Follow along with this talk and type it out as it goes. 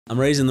I'm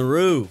raising the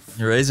roof.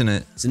 You're raising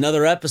it. It's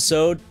another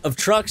episode of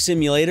Truck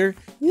Simulator.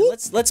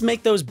 Let's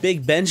make those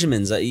big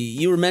Benjamins.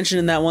 You were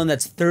mentioning that one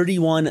that's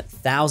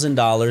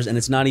 $31,000, and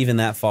it's not even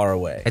that far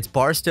away. It's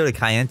Barstow to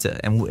Kayenta,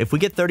 and if we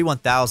get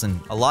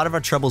 31,000, a lot of our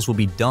troubles will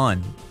be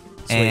done,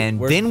 and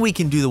then we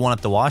can do the one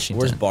up to Washington.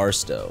 Where's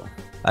Barstow?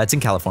 It's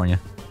in California.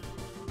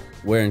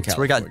 Where in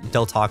California? So we got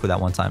Del Taco that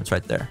one time. It's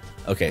right there.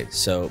 Okay,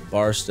 so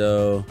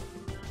Barstow,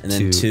 and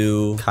then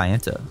to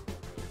Kayenta.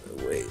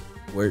 Wait,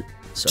 where?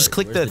 Sorry, just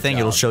click the thing;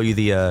 it'll show you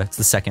the. It's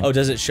the second. Oh,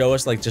 does it show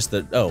us like just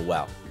the? Oh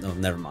wow, no,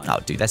 never mind. Oh,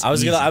 dude, that's. I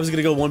was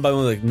gonna go one by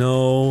one, like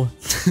no,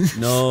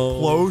 no,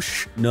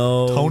 Cloche,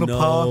 no,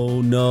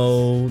 Tonopah.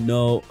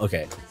 no.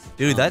 Okay,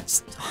 dude,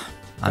 that's.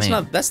 I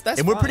mean, that's.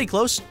 And we're pretty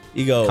close.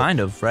 You go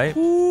kind of right.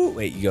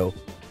 Wait, you go,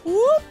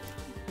 whoop,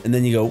 and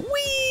then you go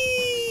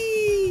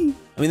wee.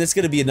 I mean, that's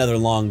gonna be another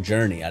long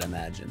journey, I'd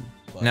imagine.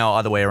 But... No,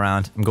 other way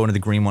around. I'm going to the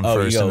green one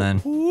first, you go, and then.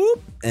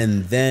 Whoop,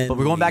 and then. But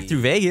we're going back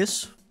through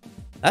Vegas.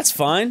 That's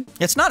fine.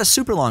 It's not a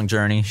super long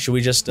journey. Should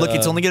we just look?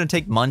 It's only going to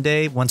take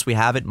Monday. Once we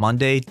have it,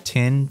 Monday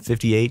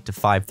 10:58 to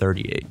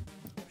 5:38.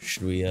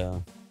 Should we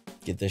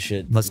get this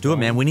shit? Let's do it,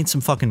 man. We need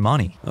some fucking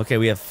money. Okay,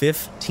 we have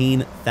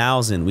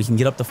 15,000. We can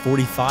get up to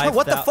 45.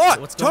 What the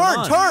fuck? What's going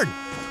on? Turn!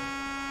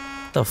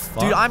 What the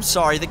fuck? Dude, I'm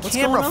sorry. The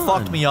camera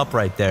fucked me up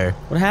right there.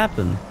 What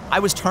happened? I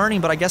was turning,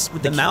 but I guess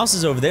with the mouse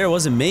is over there. It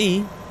wasn't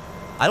me.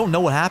 I don't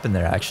know what happened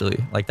there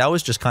actually. Like that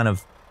was just kind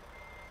of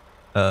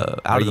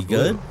out of the blue.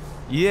 Good?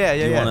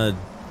 Yeah.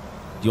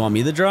 Do you want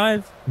me to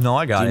drive? No,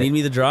 I got it. Do you need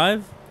me to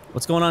drive?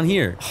 What's going on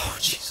here? Oh,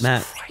 Jesus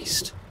Matt,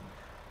 Christ.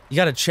 You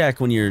gotta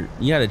check you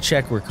gotta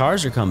check where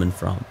cars are coming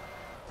from.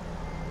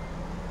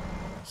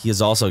 He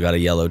has also got a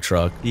yellow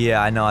truck.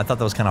 Yeah, I know. I thought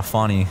that was kind of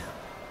funny.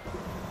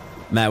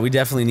 Matt, we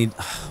definitely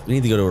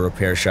need to go to a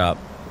repair shop.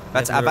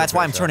 That's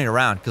why I'm turning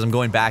around, because I'm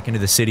going back into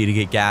the city to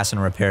get gas in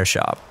a repair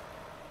shop.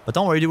 But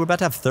don't worry, dude. We're about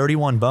to have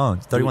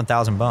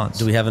 31,000 bones.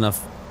 Do we have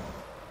enough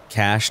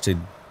cash to...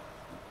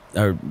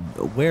 Or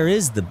where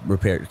is the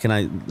repair?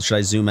 Should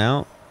I zoom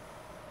out?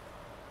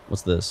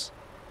 What's this?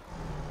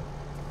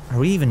 Are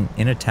we even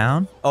in a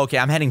town? Okay,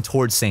 I'm heading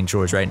towards St.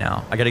 George right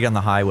now. I gotta get on the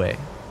highway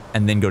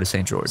and then go to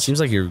St. George. Seems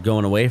like you're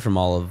going away from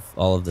all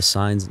of the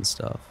signs and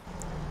stuff.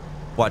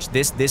 Watch,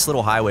 this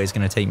little highway is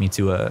gonna take me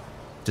to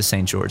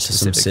St. George. To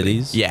some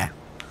cities? Yeah.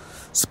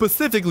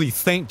 Specifically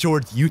St.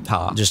 George,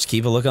 Utah. Just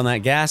keep a look on that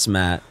gas,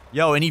 Matt.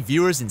 Yo, any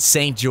viewers in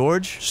St.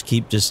 George? Just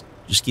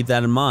keep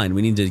that in mind.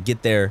 We need to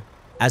get there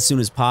as soon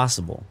as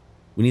possible.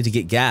 We need to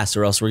get gas,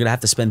 or else we're gonna have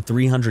to spend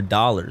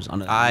 $300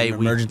 on an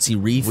emergency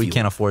refuel. We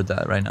can't afford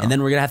that right now. And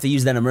then we're gonna have to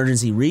use that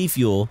emergency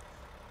refuel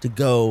to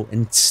go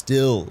and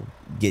still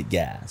get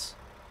gas.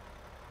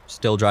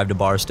 Still drive to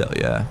Barstow,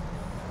 yeah.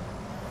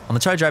 I'm gonna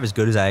try to drive as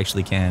good as I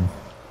actually can.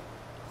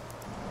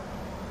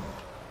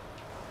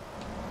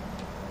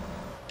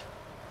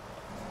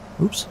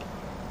 Oops.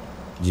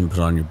 You didn't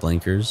put on your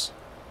blinkers.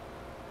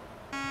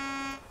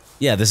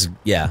 Yeah.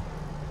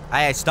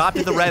 I stopped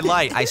at the red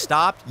light. I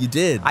stopped. You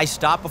did. I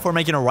stopped before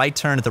making a right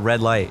turn at the red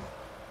light.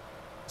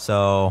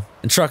 So.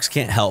 And trucks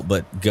can't help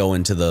but go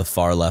into the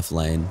far left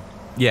lane.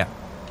 Yeah,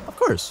 of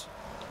course.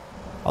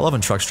 I love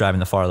when trucks drive in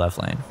the far left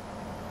lane.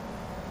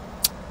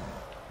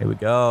 Here we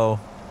go.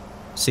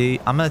 See,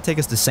 I'm going to take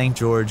us to St.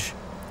 George.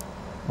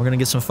 We're going to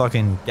get some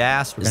fucking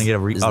gas. We're going to get a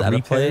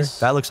repair.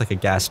 That looks like a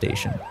gas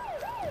station.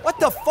 What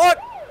the fuck?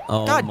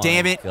 Oh, God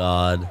damn it.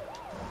 God.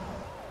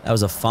 That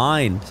was a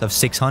fine. Of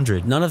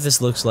 600. None of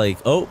this looks like...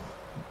 Oh,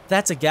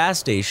 that's a gas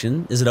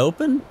station. Is it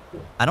open?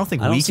 I don't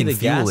think we can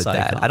fuel at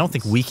that. I don't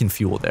think we can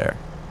fuel there.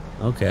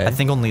 Okay. I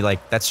think only,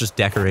 like, that's just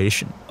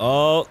decoration.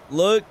 Oh,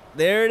 look.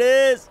 There it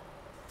is.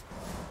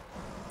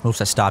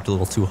 Oops, I stopped a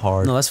little too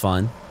hard. No, that's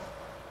fine.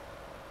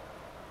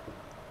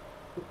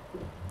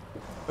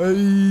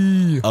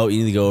 Hey. Oh, you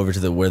need to go over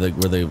to where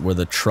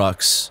the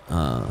trucks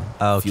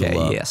okay, fuel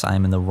up. Yes, I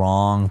am in the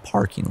wrong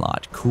parking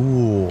lot.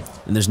 Cool.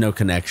 And there's no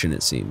connection,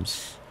 it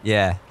seems.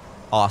 Yeah.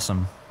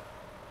 Awesome.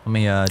 Let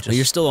me just... But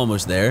you're still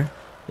almost there.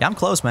 Yeah, I'm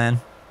close,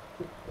 man.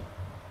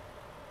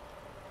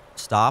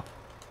 Stop.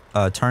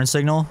 Turn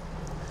signal.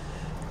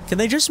 Can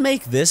they just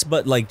make this,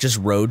 but like just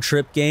road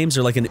trip games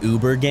or like an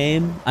Uber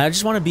game? I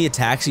just want to be a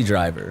taxi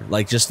driver.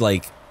 Like just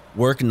like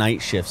work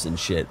night shifts and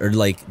shit. Or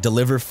like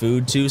deliver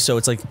food too. So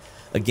it's like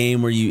a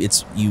game where you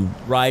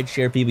ride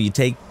share people. You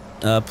take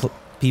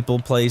people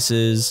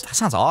places. That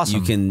sounds awesome.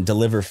 You can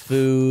deliver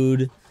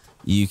food.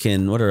 You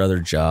can... What are other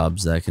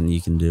jobs that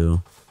you can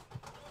do?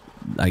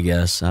 I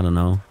guess. I don't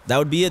know. That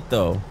would be it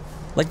though.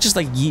 Like just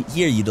like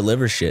here you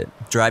deliver shit.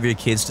 Drive your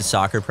kids to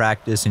soccer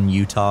practice in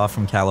Utah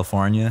from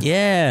California.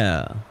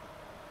 Yeah.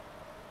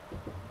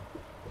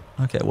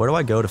 Okay, where do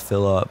I go to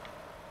fill up?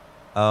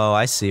 Oh,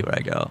 I see where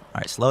I go. All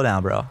right, slow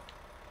down, bro.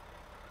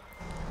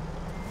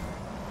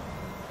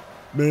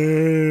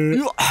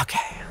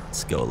 Okay,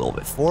 let's go a little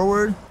bit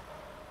forward.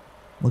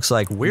 Looks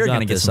like we're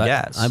gonna get some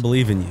gas. I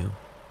believe in you.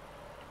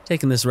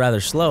 Taking this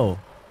rather slow.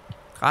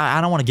 I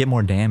don't want to get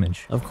more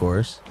damage. Of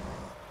course.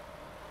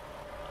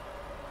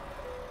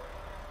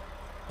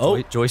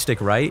 Oh, joystick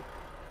right.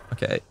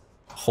 Okay,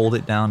 hold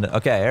it down to.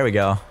 Okay, there we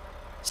go.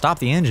 Stop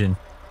the engine.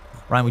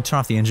 Ryan, will you turn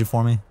off the engine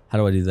for me? How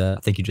do I do that?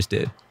 I think you just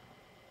did.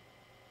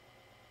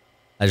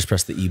 I just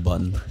pressed the E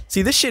button.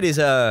 See, this shit is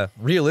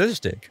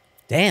realistic.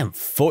 Damn,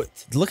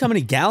 look how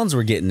many gallons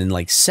we're getting in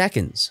like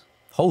seconds.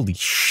 Holy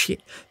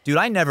shit. Dude,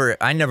 I never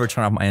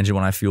turn off my engine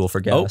when I fuel for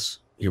gas.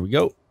 Oh, here we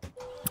go.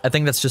 I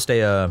think that's just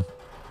an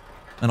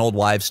old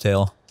wives'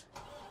 tale.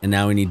 And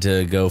now we need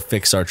to go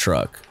fix our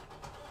truck.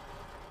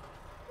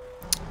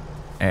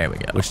 There we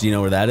go. Which, do you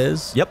know where that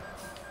is? Yep.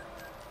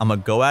 I'm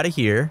gonna go out of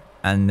here,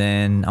 and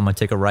then I'm gonna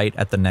take a right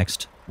at the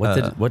next.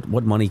 What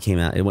money came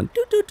out? It went.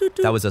 Doo, doo, doo,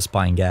 doo. That was us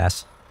buying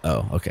gas.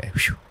 Oh, okay.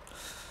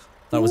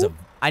 That was a.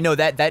 I know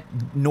that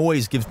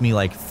noise gives me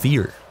like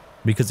fear,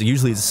 because it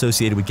usually is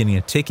associated with getting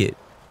a ticket.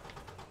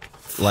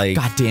 Like.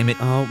 God damn it!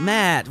 Oh,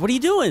 Matt, what are you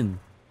doing?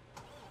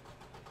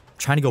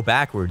 Trying to go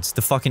backwards.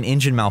 The fucking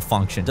engine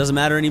malfunction. Doesn't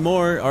matter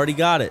anymore. Already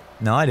got it.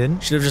 No, I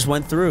didn't. Should have just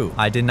went through.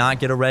 I did not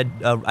get a red.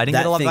 I didn't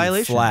get a lot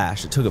violation.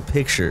 Flashed. It took a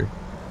picture.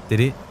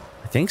 Did it?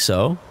 I think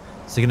so.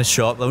 Is it gonna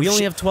show up? We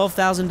only have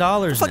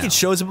 $12,000. It fucking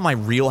shows up in my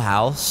real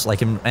house,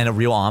 like in a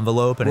real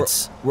envelope, and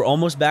we're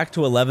almost back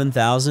to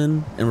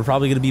 11,000, and we're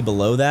probably gonna be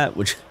below that,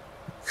 which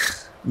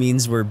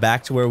means we're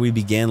back to where we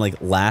began like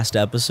last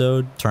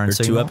episode, or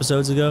 2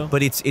 episodes ago.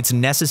 But it's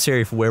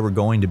necessary for where we're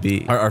going to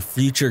be. Our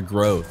future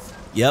growth.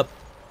 Yep.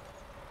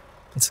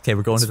 It's okay.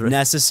 We're going to the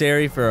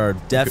necessary for our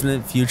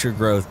definite future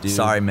growth, dude.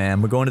 Sorry,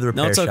 man. We're going to the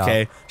repair shop. No, it's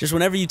okay. Just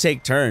whenever you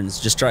take turns,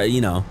 just try,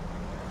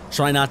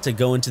 try not to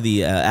go into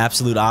the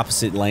absolute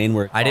opposite lane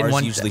where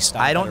cars usually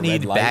stop. I don't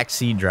need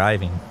backseat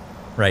driving,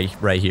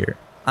 right here.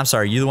 I'm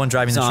sorry. You the one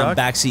driving the truck?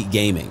 Backseat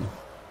gaming.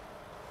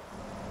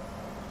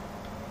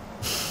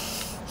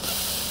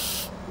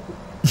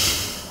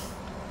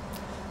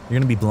 You're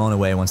gonna be blown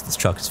away once this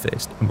truck is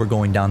fixed, and we're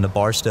going down to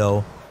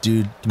Barstow,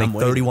 dude, to make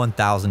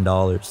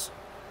 $31,000.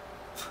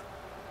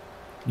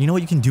 You know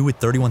what you can do with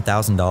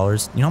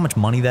 $31,000? You know how much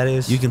money that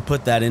is? You can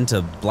put that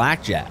into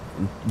blackjack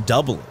and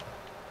double it.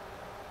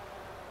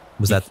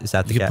 Is that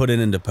the? You could put it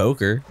into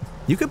poker.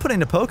 You could put it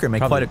into poker and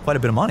make quite a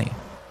bit of money.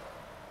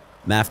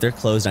 Matt, if they're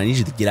closed, I need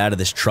you to get out of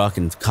this truck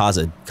and cause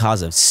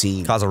a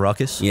scene. Cause a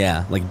ruckus?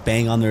 Yeah, like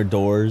bang on their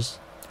doors.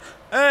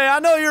 Hey, I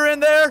know you're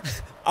in there.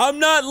 I'm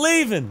not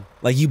leaving.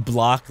 Like you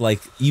block,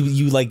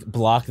 you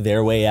block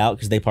their way out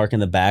because they park in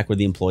the back where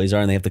the employees are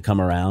and they have to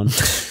come around.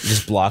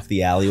 Just block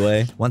the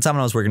alleyway. One time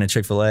when I was working at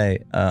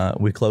Chick-fil-A,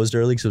 we closed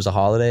early because it was a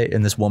holiday,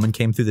 and this woman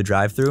came through the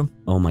drive-thru.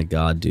 Oh my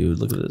god, dude!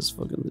 Look at this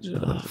fucking.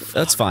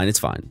 That's fine. It's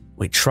fine.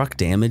 Wait, truck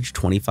damage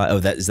 25.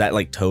 Oh, is that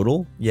like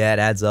total? Yeah, it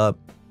adds up.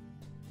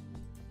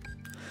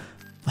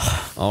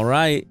 All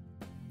right.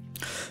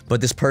 But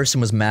this person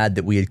was mad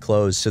that we had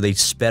closed, so they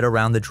sped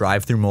around the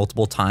drive-thru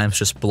multiple times,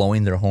 just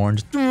blowing their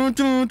horns.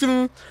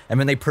 And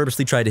then they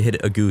purposely tried to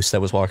hit a goose that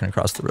was walking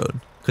across the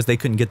road because they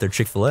couldn't get their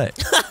Chick-fil-A.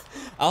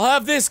 I'll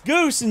have this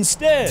goose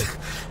instead.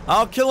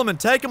 I'll kill him and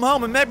take him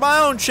home and make my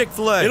own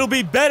Chick-fil-A. It'll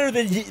be better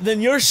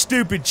than your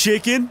stupid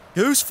chicken.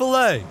 Goose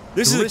fillet.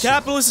 This is a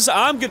capitalist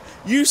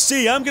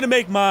society. I'm gonna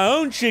make my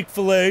own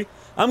Chick-fil-A.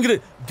 I'm gonna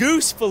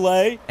goose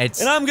fillet, and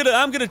I'm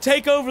gonna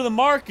take over the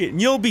market,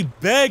 and you'll be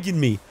begging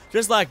me.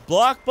 Just like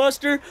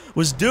Blockbuster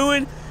was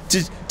doing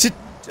just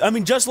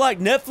like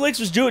Netflix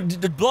was doing,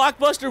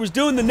 Blockbuster was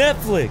doing the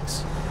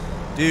Netflix.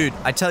 Dude,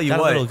 I tell you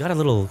what. Got a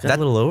little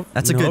over.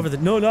 That's a good. Over the,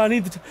 no, I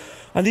need to.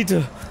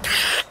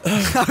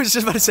 I was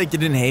just about to say get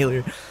an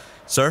inhaler,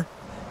 sir.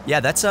 Yeah,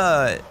 that's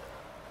the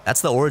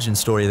origin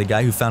story of the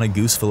guy who found a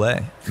goose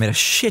fillet. Made a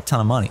shit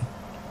ton of money.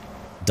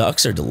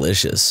 Ducks are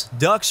delicious.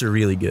 Ducks are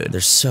really good. They're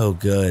so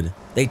good.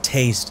 They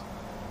taste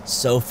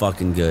so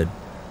fucking good.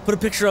 Put a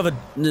picture of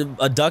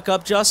a duck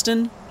up,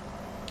 Justin.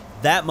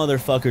 That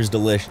motherfucker's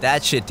delicious.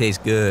 That shit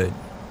tastes good.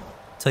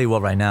 I'll tell you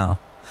what right now.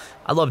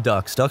 I love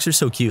ducks. Ducks are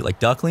so cute. Like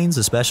ducklings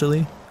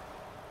especially.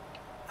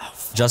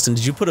 Justin,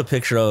 did you put a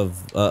picture of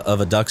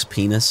a duck's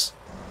penis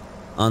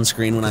on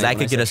screen when I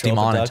could get us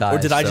demonetized? Or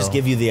did I just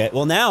give you the...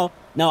 Well, now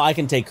I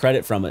can take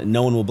credit from it.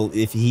 No one will believe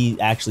if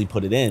he actually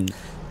put it in.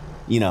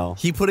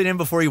 He put it in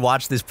before he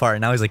watched this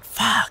part. Now he's like,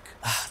 fuck.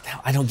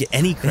 Now I don't get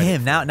any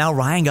credit. Damn, now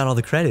Ryan got all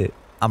the credit.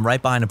 I'm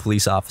right behind a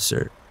police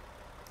officer.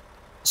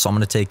 So I'm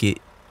going to take it.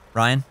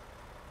 Ryan,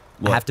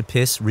 I have to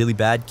piss really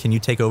bad. Can you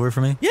take over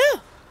for me? Yeah.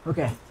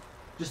 Okay.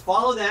 Just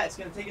follow that. It's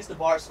going to take us to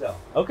Barstow.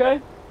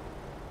 Okay.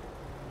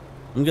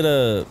 I'm going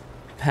to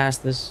pass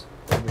this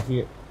over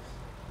here.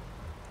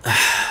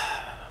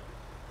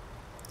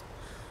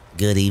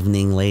 Good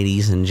evening,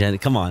 ladies and gentlemen.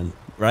 Come on,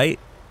 right?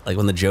 Like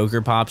when the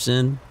Joker pops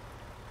in.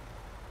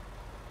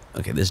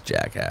 Okay, this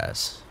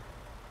jackass.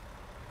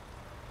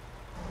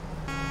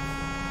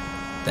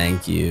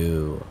 Thank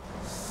you.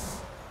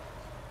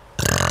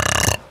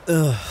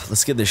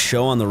 Let's get this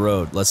show on the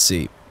road. Let's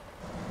see.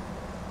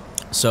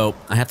 So,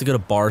 I have to go to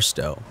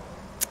Barstow,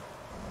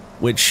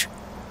 which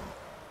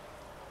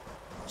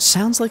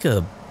sounds like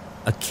a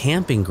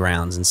camping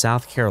grounds in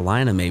South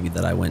Carolina maybe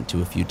that I went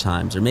to a few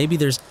times. Or maybe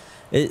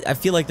I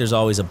feel like there's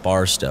always a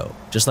Barstow.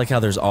 Just like how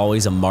there's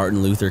always a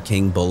Martin Luther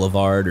King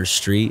Boulevard or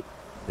street,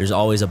 there's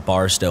always a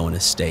Barstow in a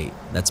state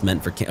that's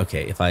meant for...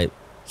 Okay, if I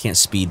can't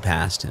speed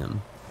past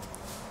him.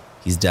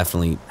 He's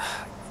definitely...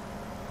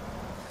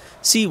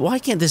 See, why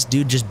can't this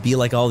dude just be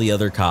like all the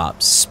other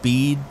cops?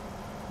 Speed,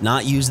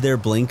 not use their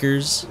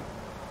blinkers.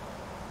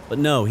 But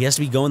no, he has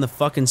to be going the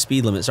fucking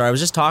speed limit. Sorry, I was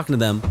just talking to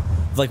them.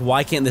 Like,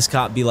 why can't this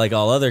cop be like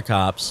all other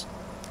cops?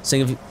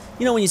 Saying,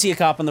 you know, when you see a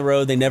cop on the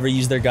road, they never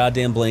use their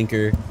goddamn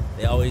blinker.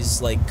 They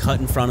always, like, cut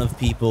in front of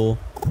people.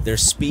 They're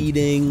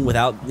speeding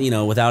without, you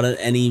know, without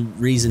any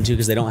reason to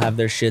because they don't have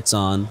their shits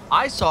on.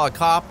 I saw a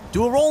cop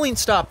do a rolling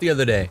stop the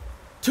other day.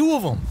 2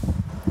 of them.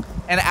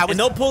 And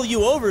they'll pull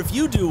you over if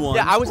you do one.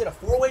 Yeah, I was at a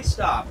 4-way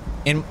stop.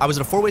 And I was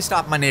at a 4-way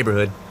stop in my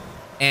neighborhood.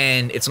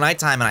 And it's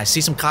nighttime, and I see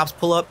some cops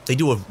pull up. They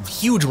do a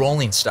huge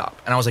rolling stop.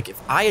 And I was like, if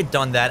I had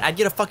done that, I'd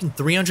get a fucking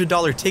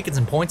 $300 tickets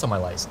and points on my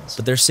license.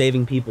 But they're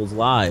saving people's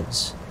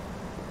lives.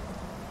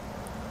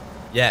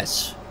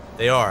 Yes,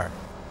 they are.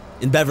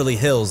 In Beverly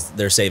Hills,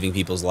 they're saving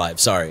people's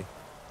lives. Sorry.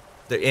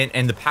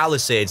 In the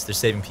Palisades, they're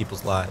saving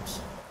people's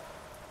lives.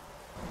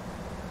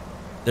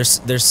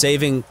 They're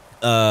saving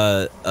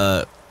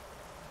private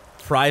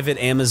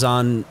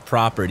Amazon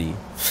property.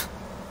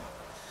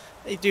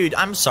 Hey, dude,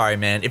 I'm sorry,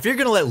 man. If you're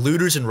gonna let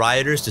looters and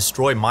rioters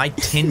destroy my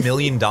 $10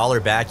 million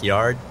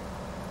backyard,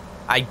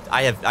 I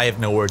have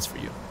no words for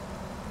you.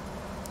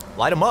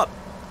 Light them up.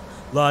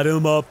 Light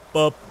them up,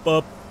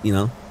 up. You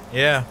know?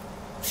 Yeah.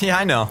 Yeah,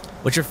 I know.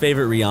 What's your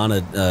favorite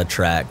Rihanna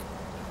track?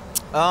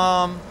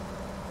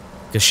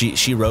 Because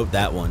she wrote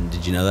that one.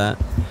 Did you know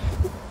that?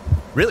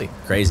 Really?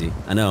 Crazy.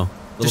 I know.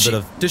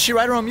 Does she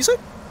write her own music?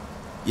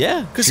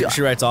 Yeah, because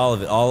she writes all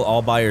of it,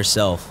 all by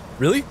herself.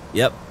 Really?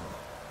 Yep.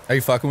 Are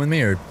you fucking with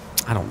me, or?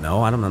 I don't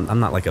know. I'm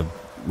not like a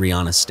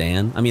Rihanna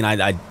stan. I mean,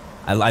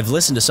 I've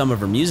listened to some of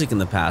her music in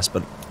the past,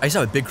 but I used to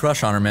have a big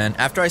crush on her, man.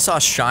 After I saw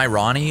Shy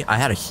Ronnie, I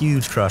had a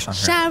huge crush on her.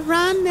 Shy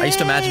Ronnie. I used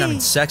to imagine having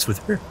sex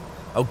with her.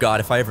 Oh God,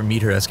 if I ever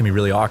meet her, that's gonna be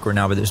really awkward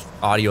now. But there's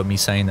audio of me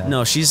saying that.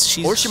 No, she's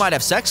or she might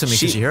have sex with me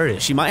because she heard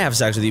it. She might have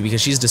sex with you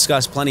because she's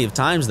discussed plenty of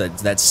times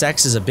that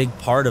sex is a big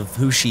part of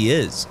who she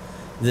is.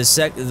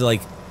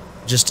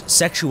 Just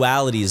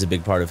sexuality is a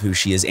big part of who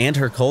she is and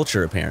her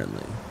culture,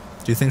 apparently.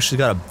 Do you think she's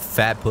got a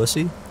fat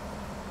pussy?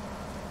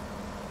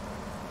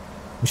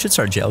 We should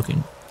start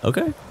joking.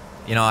 Okay.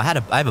 You know, I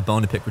have a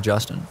bone to pick with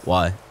Justin.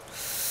 Why?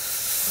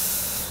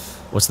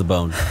 What's the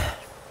bone?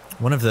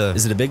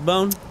 Is it a big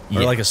bone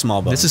or like a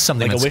small bone? This is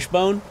something like a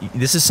wishbone.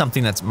 This is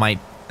something that might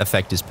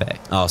affect his pay.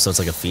 Oh, so it's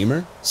like a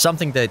femur?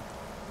 Something that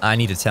I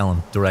need to tell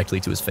him directly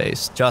to his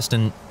face.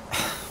 Justin,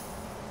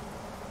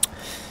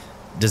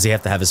 does he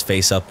have to have his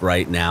face up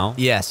right now?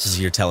 Yes. Because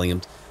you're telling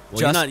him.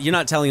 Well, you're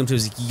not telling him to.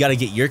 You got to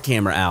get your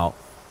camera out.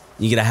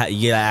 You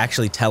gotta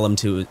actually tell him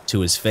to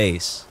his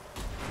face.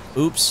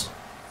 Oops.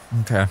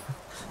 Okay.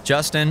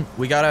 Justin,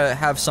 we gotta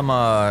have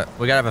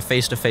a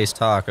face-to-face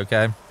talk,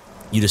 okay?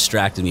 You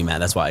distracted me, Matt.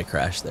 That's why I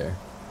crashed there.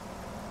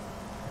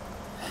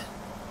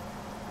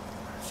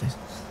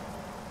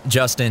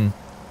 Justin,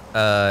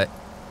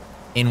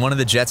 in one of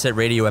the Jet Set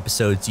Radio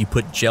episodes, you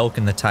put Jelk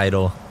in the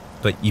title,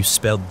 but you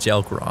spelled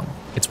Jelk wrong.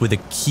 It's with a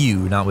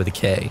Q, not with a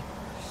K.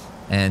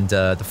 And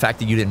the fact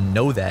that you didn't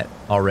know that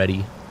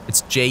already,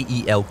 it's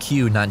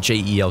J-E-L-Q, not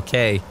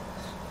J-E-L-K,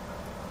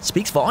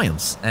 speaks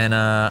volumes. And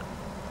I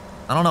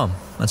don't know.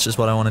 That's just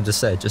what I wanted to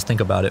say. Just think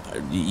about it.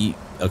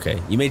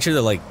 Okay. You made sure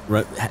to, like,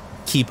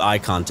 keep eye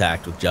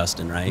contact with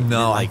Justin, right?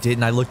 No, I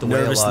didn't. I looked away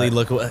nervously a lot.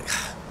 look away.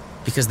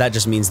 Because that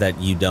just means that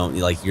you don't,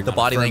 like, you're the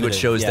body language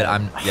shows that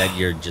I'm... Yeah,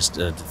 you're just...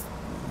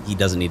 he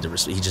doesn't need to...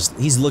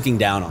 He's looking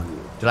down on you.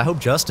 Did I hope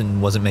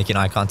Justin wasn't making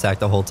eye contact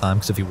the whole time?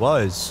 Because if he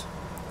was...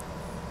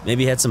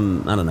 Maybe he had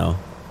some, I don't know,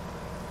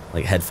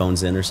 like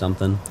headphones in or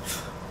something.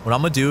 What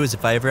I'm going to do is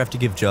if I ever have to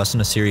give Justin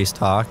a serious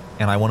talk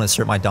and I want to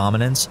assert my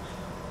dominance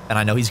and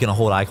I know he's going to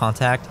hold eye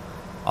contact,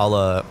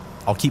 I'll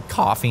keep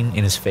coughing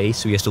in his face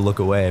so he has to look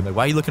away. I'm like,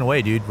 why are you looking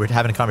away, dude? We're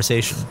having a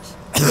conversation.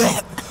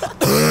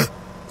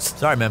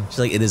 Sorry, man. She's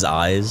like in his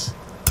eyes.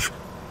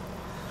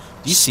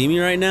 Do you see me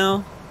right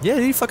now? Yeah,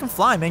 dude, you fucking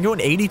fly, man.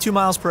 Going 82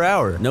 miles per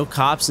hour. No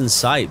cops in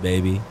sight,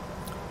 baby.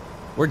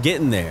 We're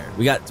getting there.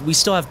 We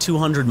still have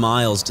 200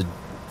 miles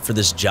for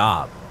this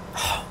job.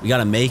 We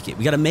gotta make it.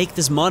 We gotta make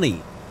this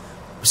money.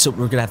 So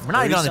we're gonna have. We're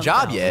not even on the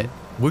job yet.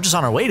 We're just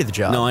on our way to the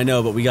job. No, I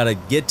know, but we gotta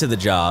get to the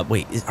job.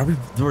 Wait,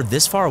 we're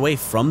this far away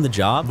from the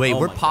job? Wait,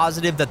 we're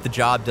positive that the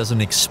job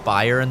doesn't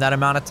expire in that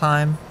amount of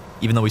time,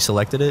 even though we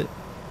selected it?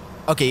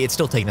 Okay, it's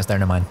still taking us there,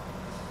 never mind.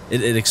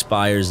 It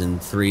expires in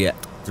 3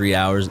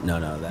 hours.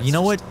 No, that's... You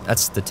know what?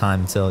 That's the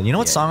time until... You know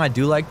what song I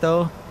do like,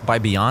 though? By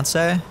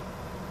Beyonce?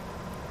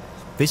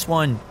 This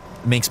one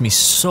makes me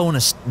so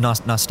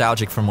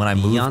nostalgic from when I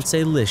moved.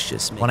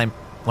 Beyonce-licious, man.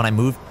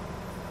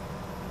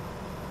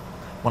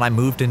 When I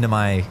moved into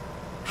my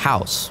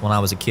house when I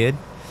was a kid,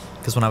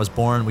 because when I was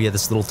born, we had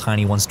this little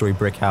tiny one-story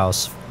brick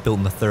house built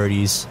in the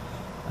 30s.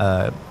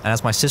 And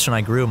as my sister and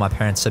I grew, my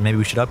parents said maybe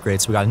we should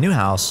upgrade, so we got a new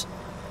house.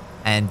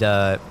 And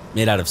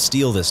made out of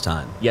steel this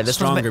time. Yeah, this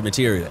stronger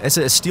material.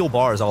 It's steel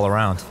bars all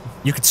around.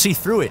 You could see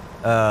through it,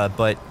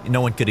 but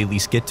no one could at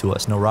least get to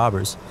us. No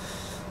robbers.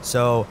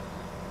 So,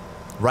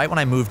 right when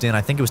I moved in,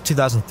 I think it was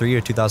 2003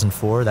 or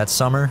 2004, that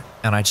summer,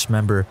 and I just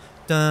remember,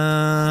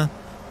 da,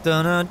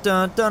 Dun dun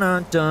dun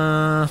dun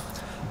dun.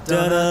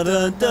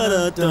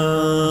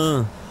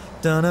 Da-da-da-da-da-da.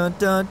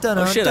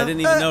 Oh shit, I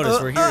didn't even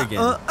notice we're here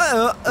again.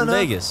 In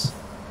Vegas.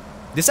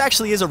 This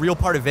actually is a real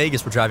part of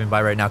Vegas we're driving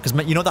by right now, because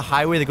you know the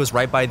highway that goes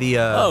right by the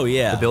oh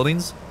yeah, the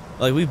buildings?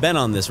 Like we've been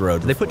on this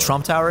road Did they put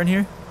Trump Tower in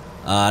here?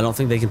 I don't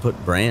think they can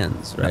put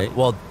brands, right? No,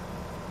 well,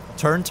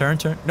 turn.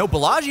 No,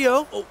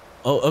 Bellagio.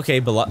 Oh, okay,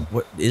 but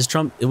what is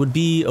Trump? It would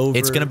be over.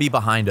 It's gonna be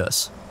behind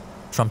us.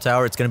 Trump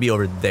Tower. It's gonna be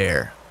over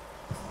there.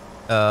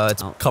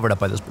 It's covered up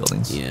by those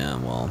buildings. Yeah,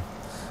 well,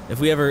 if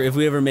we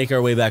ever make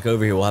our way back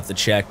over here, we'll have to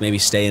check. Maybe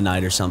stay a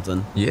night or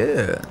something.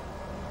 Yeah,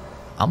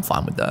 I'm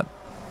fine with that.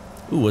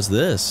 Ooh, what's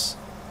this?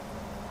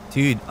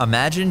 Dude,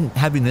 imagine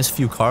having this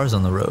few cars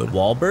on the road.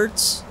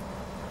 Wallbirds?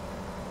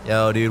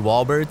 Yo, dude,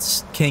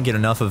 Wallbirds can't get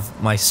enough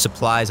of my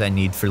supplies I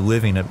need for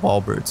living at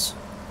Wallbirds.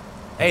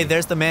 Hey,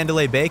 there's the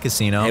Mandalay Bay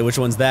Casino. Hey, which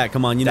one's that?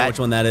 Come on, you know which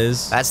one that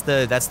is. That's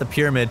the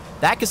pyramid.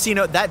 That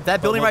casino,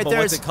 that building right there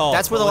what's is it called?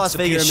 that's where the Las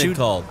Vegas shoot.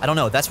 Called? I don't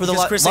know. That's where the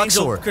Chris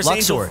Angel.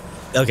 Luxor.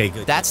 Okay,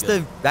 good. That's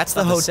good.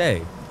 the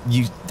hotel.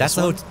 That's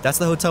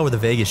the hotel where the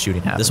Vegas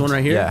shooting happened. This one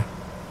right here? Yeah.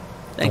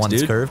 Thanks, the one dude.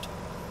 that's curved.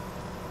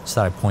 Just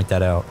thought I'd point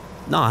that out.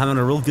 No, I'm having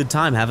a real good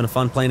time having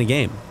fun playing a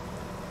game.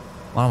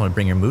 Well, I don't want to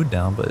bring your mood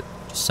down, but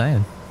just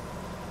saying.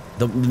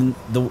 The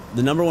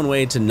number one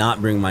way to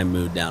not bring my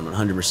mood down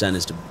 100%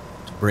 is to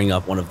bring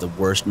up one of the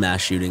worst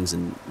mass shootings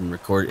in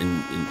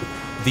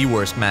the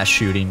worst mass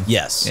shooting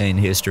in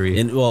history.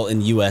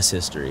 In US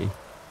history.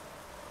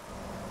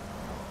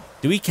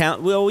 Do we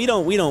count? Well, we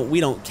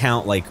don't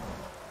count like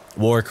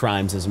war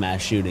crimes as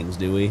mass shootings,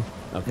 do we?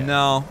 Okay.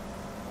 No.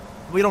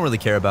 We don't really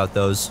care about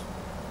those.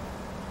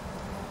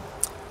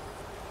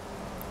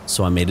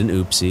 So I made an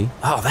oopsie.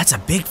 Oh, that's a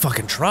big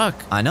fucking truck.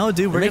 I know,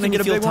 dude. We're gonna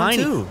get a big one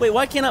too. Wait,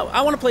 why can't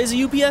I want to play as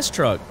a UPS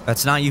truck.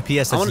 That's not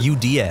UPS. That's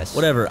UDS.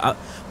 Whatever.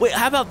 Wait,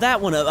 how about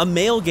that one? A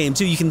mail game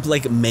too. You can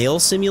like mail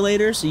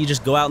simulator. So you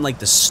just go out in like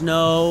the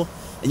snow,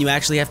 and you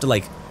actually have to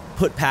like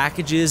put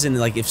packages. And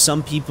like if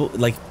some people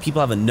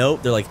have a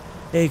note, they're like,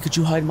 "Hey, could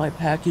you hide my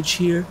package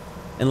here?"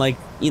 And like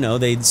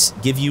they'd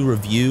give you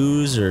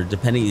reviews or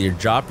depending on your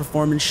job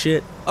performance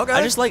shit. Okay.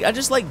 I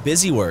just like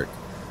busy work.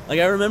 Like,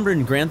 I remember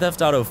in Grand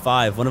Theft Auto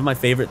 5, one of my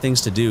favorite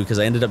things to do, because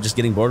I ended up just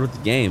getting bored with the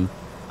game,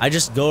 I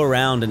just go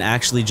around and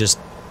actually just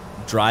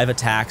drive a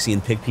taxi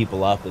and pick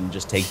people up and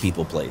just take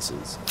people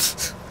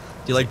places.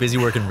 Do you like busy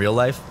work in real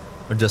life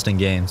or just in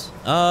games?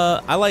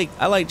 I like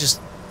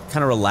just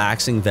kind of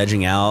relaxing,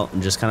 vegging out,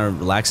 and just kind of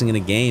relaxing in a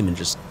game and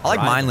just I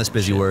like mindless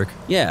busy work.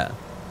 Yeah.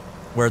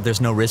 Where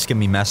there's no risk in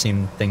me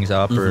messing things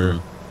up or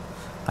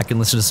I can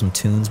listen to some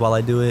tunes while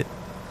I do it.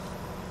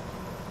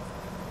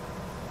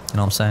 You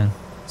know what I'm saying?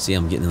 See,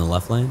 I'm getting in the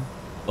left lane.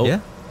 Oh, yeah.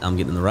 I'm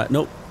getting in the right.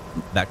 Nope.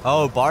 Back.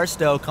 Oh,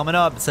 Barstow coming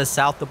up. It says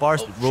south to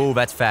Barstow. Oh,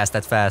 that's fast.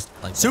 That's fast.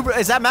 Like Super.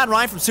 Is that Matt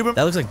Ryan from Super?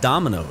 That looks like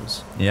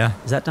Domino's. Yeah.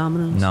 Is that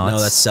Domino's? No,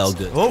 that's Sell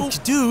Good. Oh,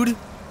 dude.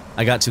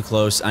 I got too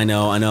close. I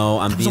know.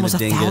 I'm being a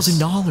dingus.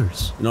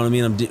 $1,000. You know what I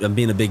mean? I'm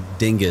being a big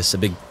dingus, a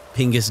big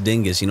pingus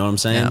dingus. You know what I'm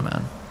saying? Yeah,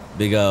 man.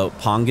 Big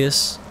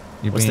Pongus.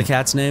 What's the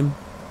cat's name?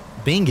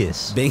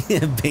 Bingus.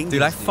 Bingus.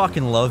 Dude, I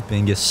fucking love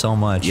Bingus so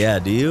much. Yeah,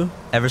 do you?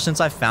 Ever since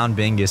I found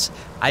Bingus,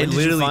 When did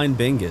you find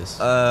Bingus?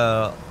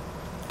 A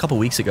couple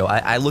weeks ago.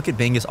 I look at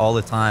Bingus all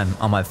the time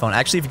on my phone.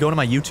 Actually, if you go to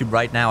my YouTube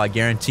right now, I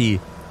guarantee,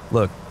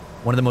 look,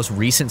 one of the most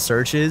recent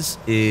searches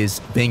is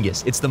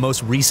Bingus. It's the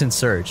most recent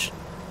search.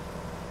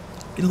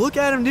 Look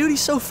at him, dude.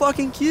 He's so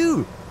fucking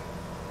cute.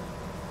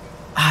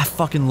 I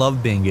fucking love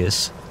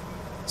Bingus.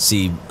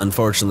 See,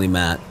 unfortunately,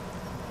 Matt,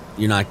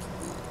 you're not...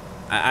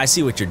 I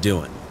see what you're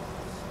doing.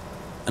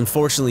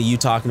 Unfortunately, you're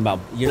not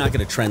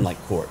going to trend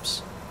like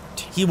Corpse.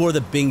 He wore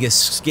the Bingus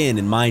skin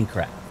in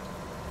Minecraft.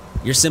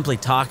 You're simply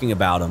talking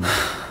about him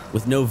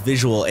with no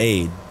visual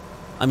aid.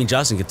 I mean,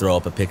 Justin could throw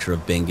up a picture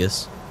of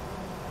Bingus.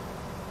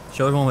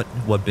 Show everyone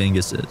what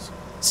Bingus is.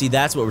 See,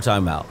 that's what we're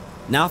talking about.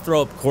 Now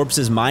throw up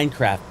Corpse's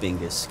Minecraft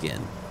Bingus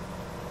skin.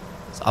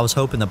 So I was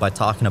hoping that by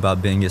talking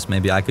about Bingus,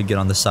 maybe I could get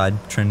on the side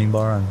trending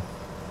bar on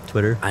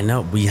Twitter. I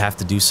know. We have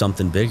to do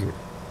something bigger.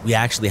 We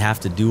actually have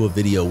to do a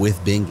video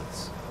with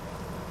Bingus.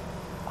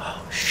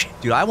 Oh, shit.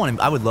 Dude, I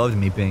would love to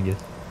meet Bingus.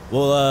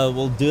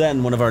 We'll do that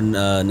in one of our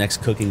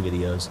next cooking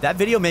videos. That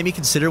video made me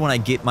consider when I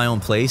get my own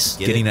place,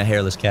 getting a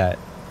hairless cat.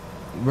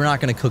 We're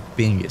not going to cook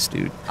Bingus,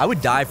 dude. I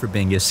would die for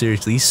Bingus,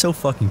 seriously. He's so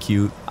fucking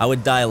cute. I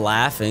would die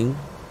laughing.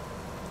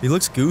 He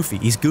looks goofy.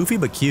 He's goofy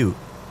but cute.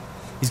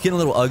 He's getting a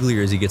little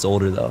uglier as he gets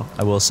older, though,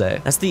 I will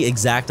say. That's the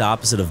exact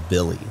opposite of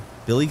Billy.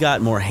 Billy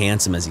got more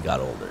handsome as he got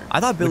older. I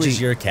thought Billy... Which is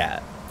your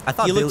cat. I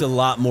thought he looked a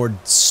lot more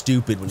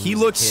stupid when he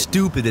was looked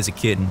stupid as a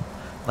kitten.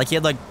 Like he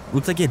had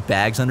looked like he had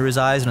bags under his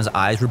eyes and his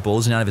eyes were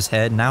bulging out of his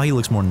head. Now he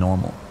looks more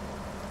normal.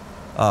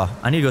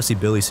 I need to go see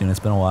Billy soon.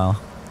 It's been a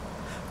while.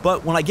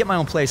 But when I get my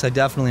own place, I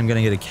definitely am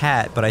going to get a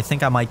cat. But I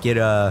think I might get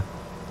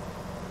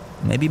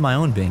maybe my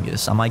own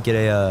Bingus. I might get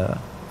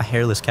a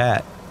hairless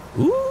cat.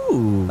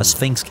 Ooh. A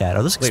Sphinx cat.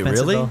 Are those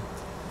expensive? Wait, really? Though?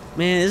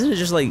 Man, isn't it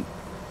just like...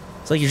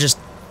 It's like you're just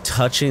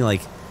touching,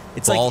 like...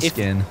 It's ball like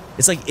skin.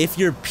 It's like if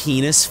your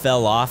penis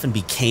fell off and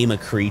became a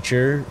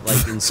creature,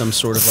 like in some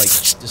sort of like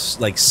just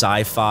like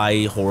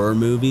sci-fi horror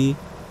movie.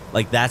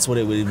 Like that's what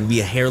it would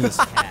be, a hairless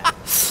cat.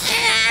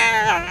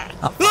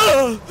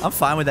 I'm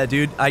fine with that,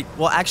 dude.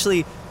 Well,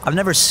 actually, I've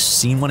never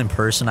seen one in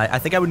person. I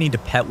think I would need to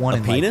pet one.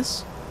 A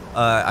penis?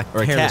 A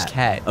hairless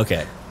cat.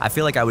 Okay. I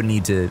feel like I would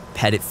need to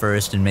pet it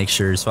first and make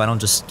sure, so I don't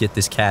just get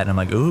this cat and I'm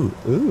like,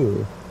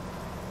 ooh.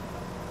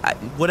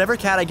 Whatever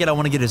cat I get, I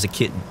want to get as a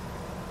kitten,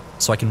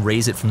 so I can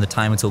raise it from the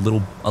time it's a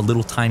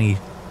little tiny,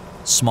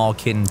 small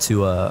kitten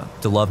to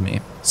love me.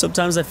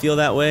 Sometimes I feel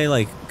that way.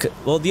 Like,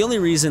 well, the only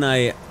reason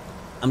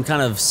I'm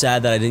kind of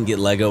sad that I didn't get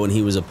Lego when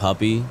he was a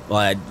puppy.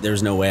 Well,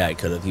 there's no way I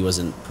could have. He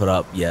wasn't put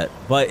up yet.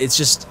 But it's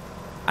just,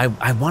 I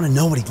want to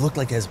know what he looked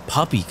like as a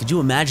puppy. Could you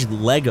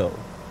imagine Lego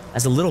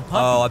as a little puppy?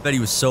 Oh, I bet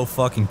he was so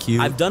fucking cute.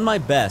 I've done my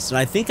best, and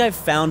I think I've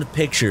found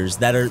pictures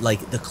that are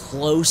like the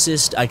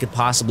closest I could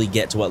possibly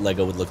get to what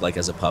Lego would look like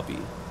as a puppy.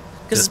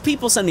 Because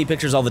people send me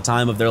pictures all the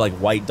time of their like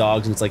white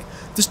dogs, and it's like,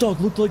 this dog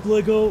looked like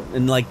Lego,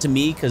 and like to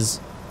me, because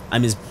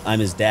I'm his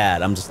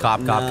dad, I'm just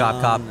cop,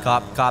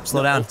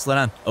 slow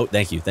down. Oh,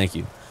 thank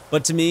you.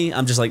 But to me,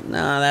 I'm just like,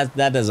 nah,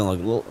 that doesn't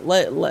look.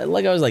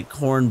 Lego's like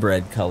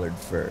cornbread colored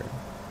fur.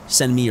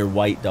 Send me your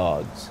white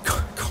dogs.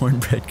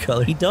 Cornbread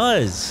colored. He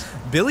does.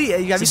 Billy,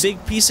 He's a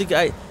big piece of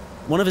guy.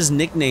 One of his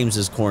nicknames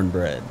is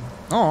cornbread.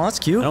 Oh, that's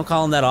cute. I don't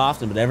call him that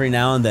often, but every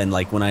now and then,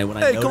 like when I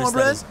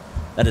notice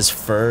that his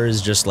fur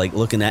is just like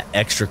looking at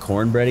extra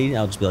cornbready,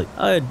 I'll just be like,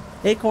 oh,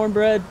 hey,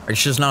 cornbread. Are you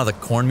sure it's not the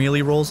cornmeal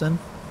he rolls in?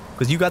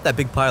 Because you got that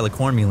big pile of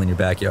cornmeal in your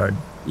backyard.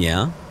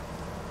 Yeah.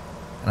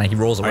 And he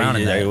rolls around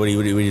in there. What are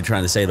you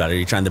trying to say about it? Are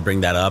you trying to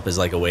bring that up as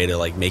like a way to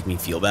like make me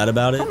feel bad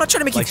about it? I'm not trying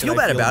to make you feel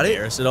bad about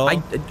it. At all?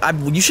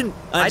 You shouldn't.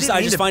 I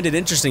just find it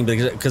interesting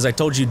because I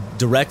told you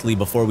directly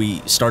before we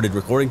started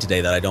recording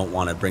today that I don't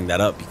want to bring that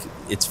up. Because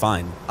it's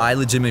fine. I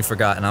legitimately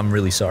forgot, and I'm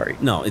really sorry.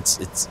 No,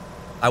 it's.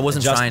 I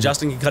wasn't trying.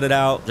 Justin can cut it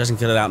out. Justin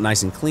can cut it out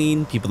nice and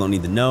clean. People don't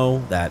need to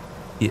know that.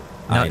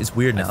 No, it's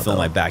weird now. I fill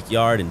my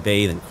backyard and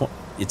bathe and.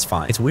 It's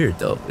fine. It's weird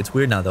though. It's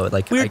weird now though.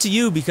 Like weird to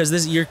you because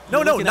you're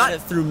looking at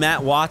it through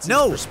Matt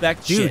Watson's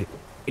perspective. Dude,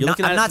 you're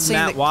looking at it through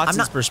Matt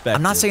Watson's perspective.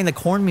 I'm not saying the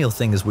cornmeal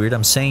thing is weird.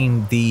 I'm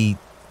saying the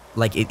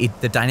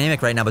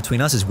dynamic right now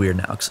between us is weird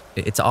now.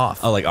 It's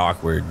off. Oh, like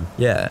awkward.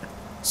 Yeah.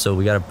 So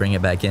we got to bring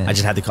it back in.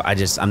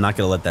 I'm not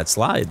gonna let that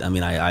slide. I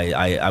mean,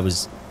 I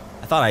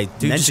thought I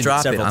mentioned just drop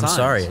it several times. I'm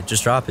sorry.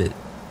 Just drop it.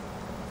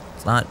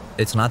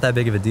 It's not that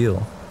big of a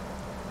deal.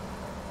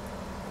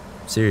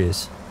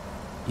 Serious.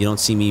 You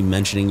don't see me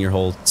mentioning your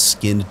whole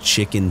skinned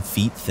chicken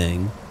feet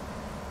thing.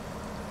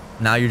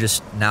 Now you're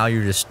just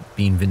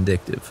being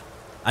vindictive.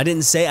 I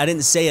didn't say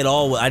it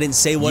all. I didn't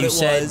say what it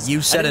was.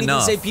 You said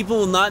enough. I didn't even say people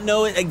will not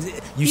know it.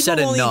 You said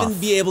enough. People won't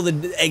even be able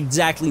to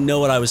exactly know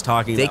what I was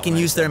talking about. They can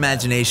use their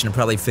imagination and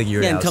probably figure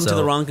it out. And come to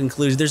the wrong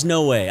conclusion. There's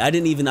no way. I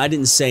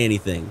didn't say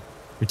anything.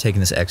 You're taking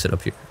this exit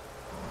up here.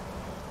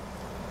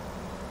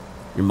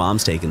 Your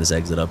mom's taking this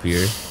exit up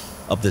here.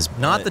 Up this butt.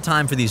 Not the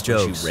time for these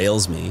jokes. She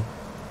rails me.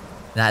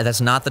 Nah,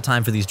 that's not the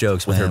time for these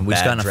jokes, with man. Her we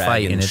just got in a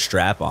fight and it.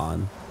 Strap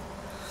on.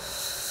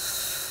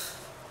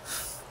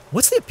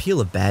 What's the appeal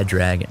of Bad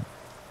Dragon?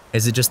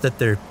 Is it just that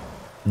they're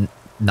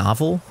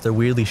novel? They're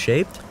weirdly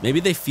shaped?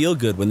 Maybe they feel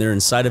good when they're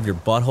inside of your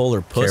butthole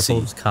or pussy.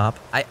 Careful, cop.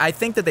 I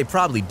think that they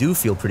probably do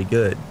feel pretty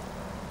good.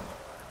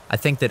 I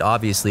think that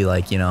obviously,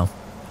 like, you know,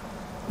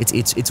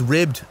 it's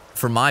ribbed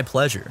for my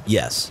pleasure.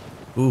 Yes.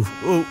 Ooh,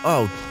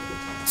 oh.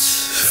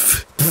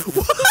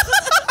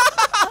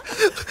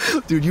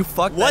 Dude, you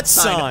fucked that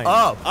sign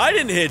up. I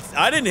didn't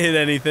hit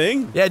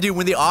anything. Yeah, dude,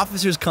 when the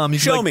officers come, you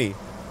show like, me.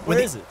 Where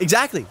is it?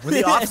 Exactly. When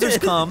the officers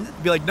come,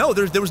 be like, no,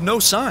 there was no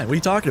sign. What are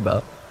you talking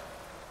about?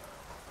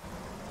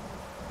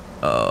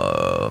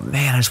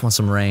 Man, I just want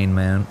some Rain,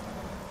 man.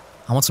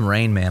 I want some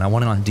Rain, man. I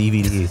want it on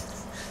DVD.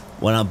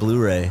 Want on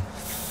Blu-ray.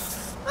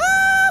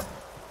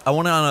 I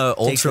want it on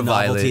a Takes the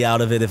novelty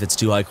out of it if it's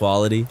too high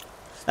quality.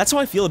 That's how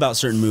I feel about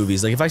certain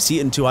movies. Like if I see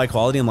it in too high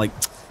quality, I'm like,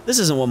 this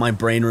isn't what my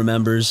brain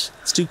remembers.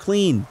 It's too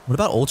clean. What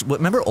about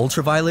remember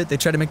Ultraviolet? They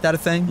tried to make that a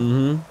thing?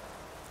 Mm-hmm.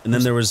 And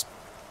then there was...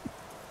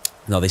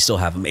 No, they still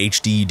have them.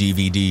 HD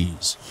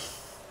DVDs.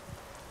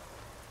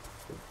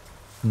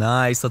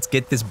 Nice. Let's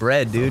get this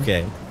bread, dude.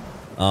 Okay.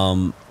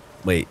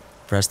 Wait.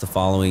 Press the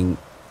following...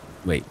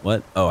 Wait,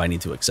 what? Oh, I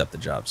need to accept the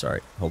job. Sorry.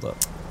 Hold up.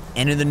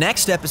 And in the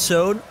next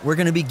episode, we're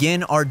going to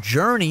begin our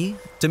journey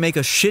to make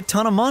a shit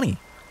ton of money.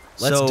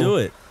 Let's do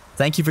it.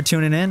 Thank you for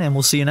tuning in, and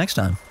we'll see you next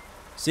time.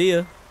 See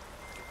ya.